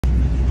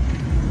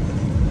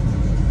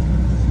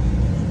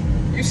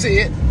see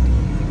it.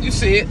 You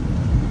see it.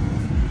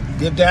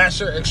 Good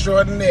Dasher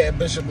extraordinaire,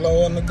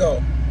 Bishoplo on the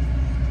go.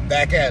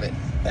 Back at it.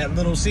 At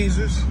Little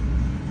Caesars,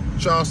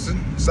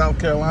 Charleston, South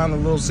Carolina,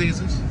 Little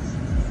Caesars.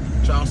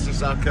 Charleston,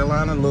 South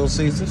Carolina, Little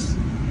Caesars.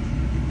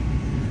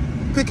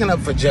 Picking up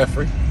for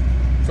Jeffrey.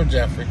 For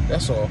Jeffrey,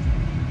 that's all.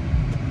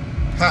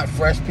 Hot,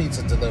 fresh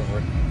pizza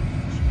delivery.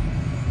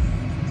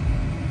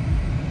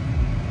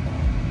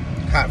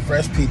 Hot,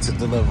 fresh pizza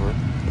delivery.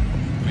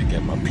 Let me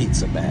get my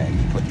pizza bag.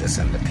 Put this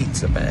in the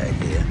pizza bag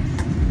here.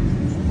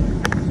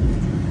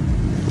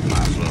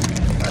 Might as well.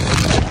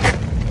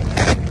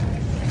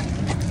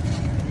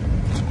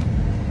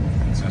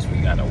 Since we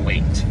gotta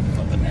wait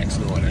for the next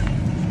order.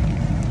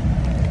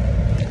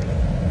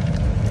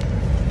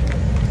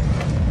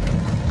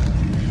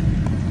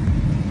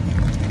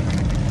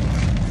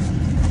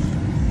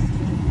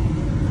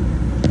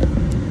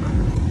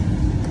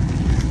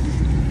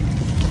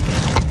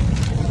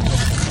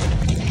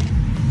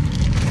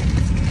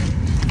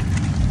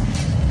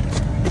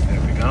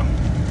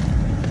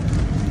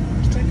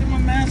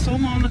 So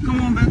long to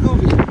come on back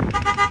over here.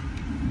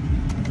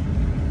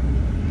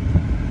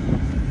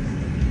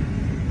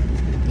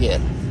 Yeah.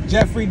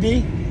 Jeffrey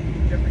D.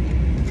 Jeffrey D.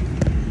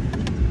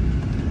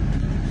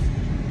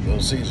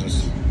 Little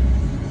Caesars.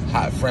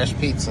 Hot, fresh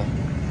pizza.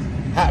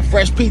 Hot,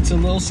 fresh pizza,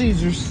 Little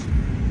Caesars.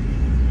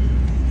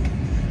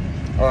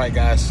 Alright,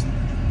 guys.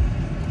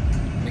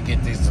 Let me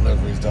get these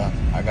deliveries done.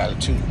 I got a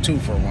two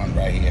for one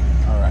right here.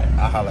 Alright,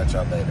 I'll holler at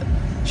y'all later.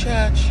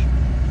 Church.